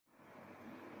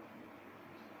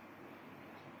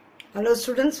Hello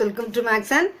students, welcome to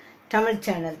Max and Tamil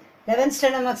channel. 11th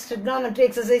standard Max Trigonometry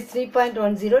exercise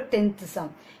 3.10 10th sum.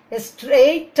 A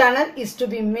straight tunnel is to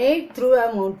be made through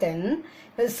a mountain.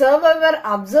 The surveyor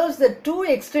observes the two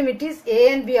extremities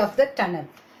A and B of the tunnel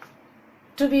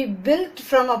to be built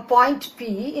from a point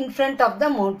P in front of the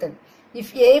mountain.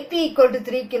 If AP equal to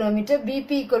 3 km,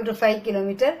 BP equal to 5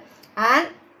 km and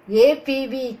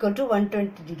APB equal to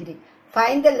 120 degree.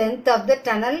 Find the length of the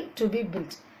tunnel to be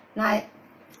built. Now,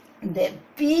 இந்த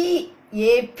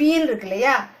PAPன்னு இருக்கு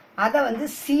இல்லையா, அதை வந்து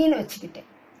சீன்னு வச்சுக்கிட்டேன்.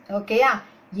 ஓகேயா,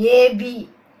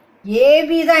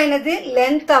 AB தான் என்னது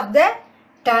length of the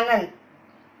tunnel.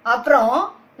 அப்புறம்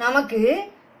நமக்கு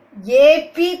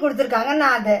AP கொடுத்துருக்காங்க,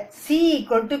 நான் அதை C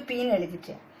ஈக்குவல் டு Pன்னு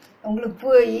எழுதிட்டேன்.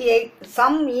 உங்களுக்கு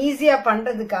சம் ஈஸியாக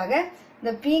பண்ணுறதுக்காக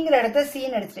இந்த Pங்கிற இடத்த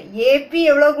Cன்னு எடுத்துட்டேன். AP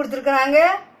எவ்வளோ கொடுத்துருக்குறாங்க?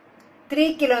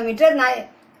 3 கிலோமீட்டர். நான்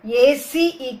AC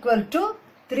ஈக்குவல் டு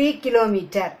 3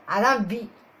 கிலோமீட்டர், அதான் B.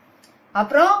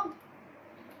 அப்புறம்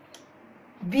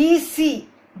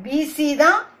BC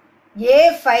தான் A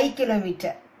 5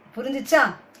 கிலோமீட்டர். புரிஞ்சுச்சா?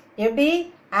 எப்படி?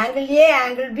 Angle A,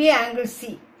 angle B, angle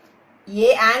C.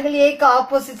 Angle Aக்கு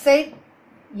ஆப்போசிட் சைட்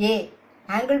A,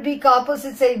 ஆங்கிள் Bக்கு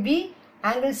ஆப்போசிட் சைட் B,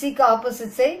 ஆங்கிள் Cக்கு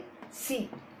ஆப்போசிட் சைட் C.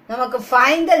 நமக்கு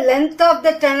find the length of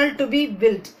the tunnel to be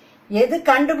built. எது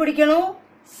கண்டுபிடிக்கணும்?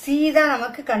 C தான்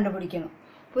நமக்கு கண்டுபிடிக்கணும்.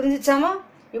 புரிஞ்சுச்சாமா?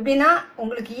 இப்படின்னா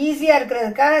உங்களுக்கு ஈஸியாக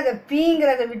இருக்கிறதுக்காக அதை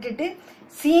Pங்கிறத விட்டுட்டு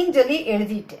Cன்னு சொல்லி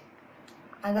எழுதிட்டேன்.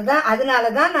 அதனால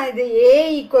தான் நான் இது A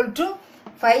ஈக்குவல் டு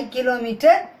 5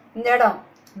 கிலோமீட்டர், இந்த இடம்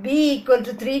B equal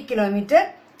to 3 kilometre,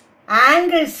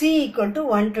 angle C equal to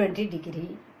 120 degree.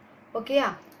 ஓகேயா?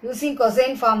 Using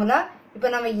cosine formula.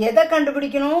 இப்போ நம்ம எதை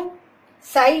கண்டுபிடிக்கணும்?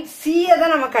 சைட் Cயை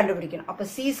தான் நம்ம கண்டுபிடிக்கணும். அப்போ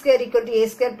C square equal to A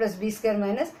square plus B square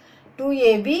minus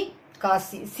 2AB cos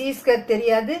C. C square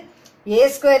தெரியாது. A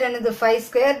square என்னது 5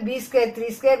 square, B square 3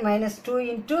 square minus 2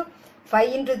 into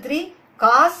 5 into 3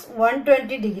 cos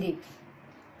 120 degree.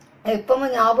 எப்பவுமே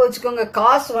ஞாபகம் வச்சுக்கோங்க,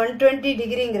 cos 120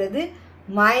 டிகிரிங்கிறது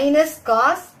minus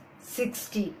cos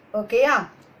 60. ஓகேயா?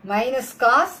 minus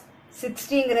cos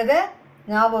 60ங்கிறத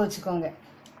ஞாபகம் வச்சுக்கோங்க.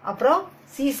 அப்புறம்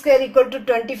C square equal to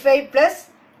 25 plus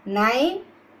 9,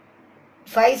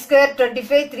 5 square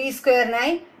 25, 3 square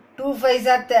 9, 2 5s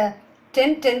are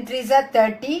 10, 10 3s are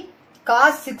 30.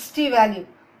 Cos 60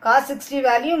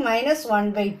 value minus 1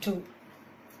 by 2,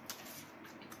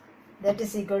 that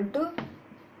is equal to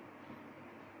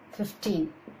 15.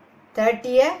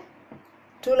 30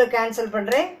 2ல cancel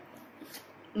பண்றேன்,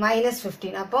 minus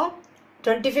 15. அப்போ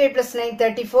 25 plus 9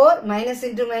 34, minus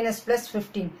into minus plus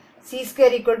 15. C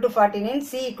square equal to 49,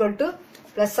 C equal to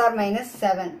plus or minus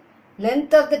 7.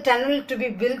 Length of the tunnel to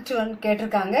be built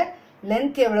கேட்டிருக்காங்க.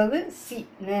 length எவ்வளவு?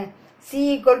 C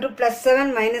equal to plus 7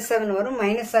 minus 7 வரும்.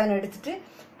 minus 7 எடுத்துட்டு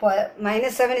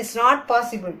minus 7 is not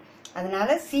possible.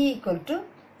 அதனால C equal to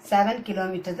 7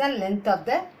 kilometers தான் length of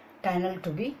the tunnel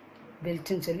to be built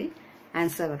ன்னு சொல்லி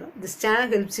answer வரும். This channel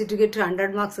helps you to get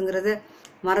 100 marksங்கிறத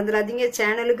மறந்துடாதீங்க.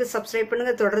 சேனலுக்கு சப்ஸ்கிரைப்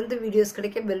பண்ணுங்க. தொடர்ந்து வீடியோஸ்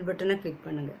கிடைக்க பெல் பட்டனை கிளிக்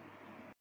பண்ணுங்க.